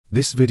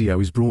This video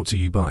is brought to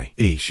you by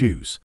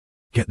eShoes.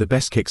 Get the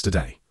best kicks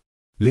today.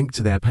 Link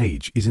to their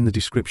page is in the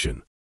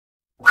description.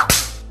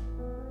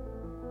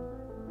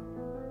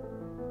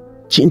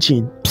 Chin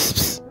Chin,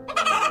 psst,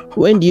 psst.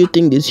 When do you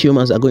think these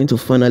humans are going to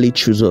finally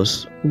choose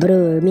us?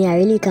 Bro, me, I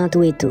really can't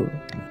wait to.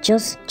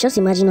 Just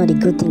imagine all the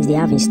good things they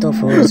have in store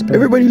for us, bro.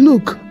 Everybody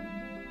look!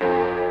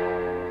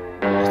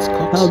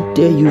 How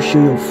dare you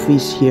show your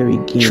face here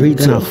again?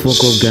 Traitor,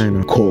 fuck off guy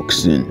now.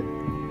 Cockson.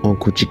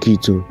 Uncle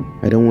Chiquito,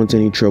 I don't want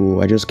any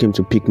trouble. I just came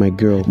to pick my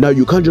girl. Now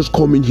you can't just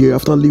come in here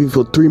after leaving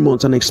for 3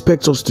 months and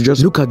expect us to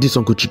just... Look at this,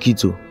 Uncle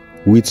Chiquito.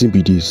 Waiting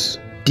be this.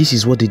 This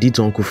is what they did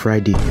to Uncle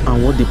Friday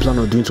and what they plan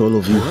on doing to all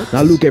of you. What?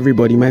 Now look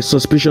everybody, my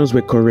suspicions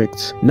were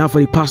correct. Now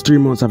for the past 3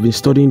 months I've been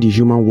studying the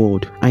human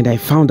world and I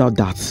found out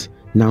that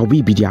now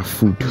we be their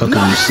food. How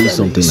can you say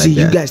something like that? See,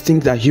 you guys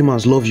think that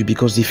humans love you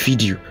because they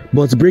feed you.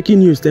 But breaking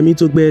news,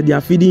 Temitokbe, they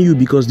are feeding you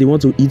because they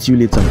want to eat you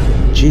later.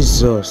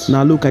 Jesus.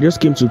 Now look, I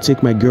just came to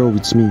take my girl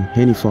with me,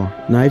 Hennifer.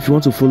 Now if you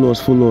want to follow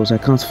us, I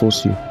can't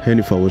force you.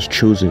 Hennifer was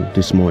chosen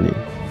this morning.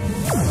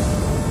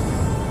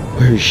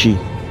 Where is she?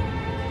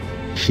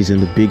 She's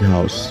in the big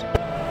house.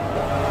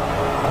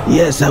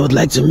 Yes, I would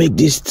like to make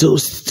this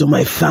toast to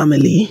my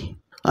family.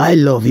 I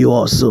love you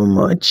all so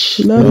much.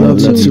 Love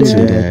you too,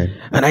 Dad.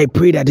 And I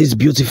pray that this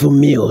beautiful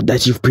meal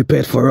that you've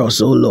prepared for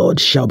us, oh Lord,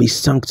 shall be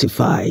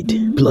sanctified.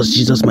 Plus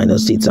Jesus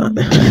minus Satan.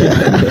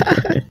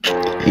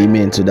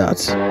 Amen to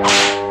that.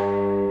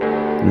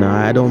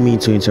 Nah, I don't mean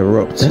to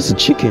interrupt. That's a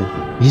chicken.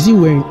 Is he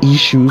wearing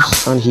shoes?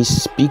 And he's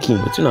speaking.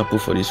 What's in I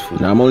put for this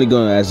food? Now I'm only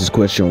gonna ask this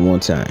question one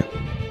time.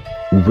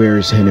 Where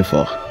is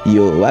Hennifer?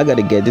 Yo, I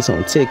gotta get this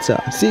on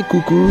TikTok. Say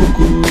cuckoo.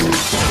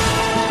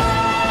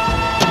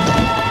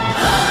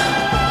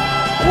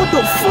 What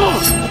the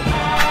fuck?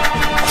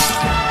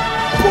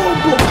 Boom,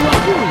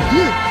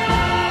 yeah.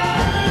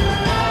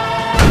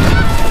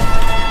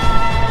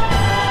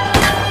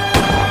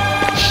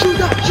 Shoot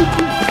that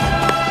chicken.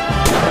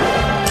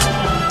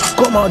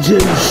 Come out here,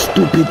 you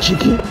stupid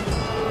chicken.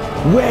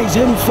 Where is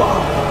Hennifer?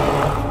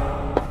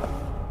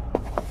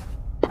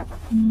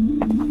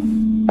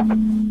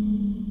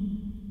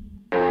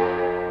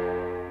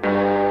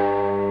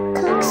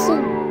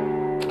 Cockson.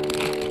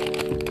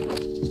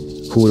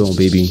 Hold on,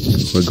 baby.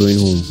 We're going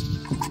home.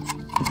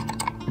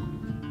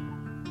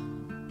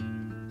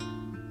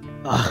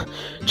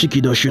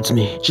 Chicken don't shoot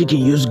me. Chicken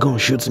use gun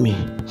shoots me.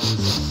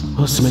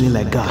 What's smelling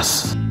like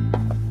gas?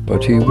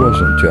 But he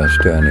wasn't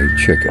just any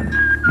chicken.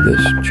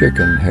 This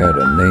chicken had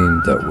a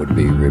name that would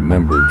be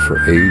remembered for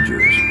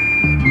ages.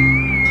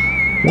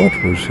 What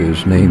was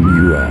his name,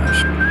 you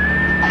ask?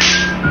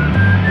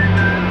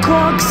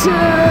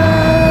 Cockson!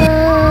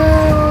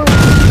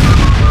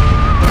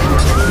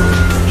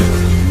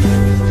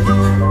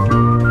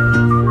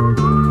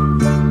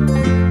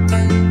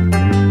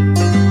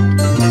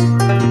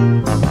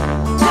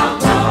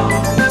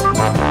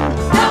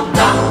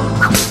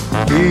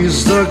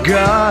 He's the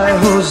guy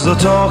who's the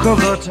talk of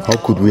the town. How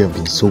could we have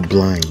been so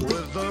blind?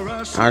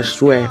 I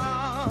swear.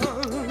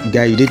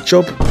 Guy, you did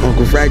chop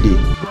Uncle Friday.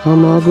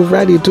 Uncle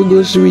Friday too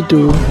go sweet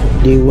too.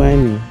 They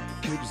whine me.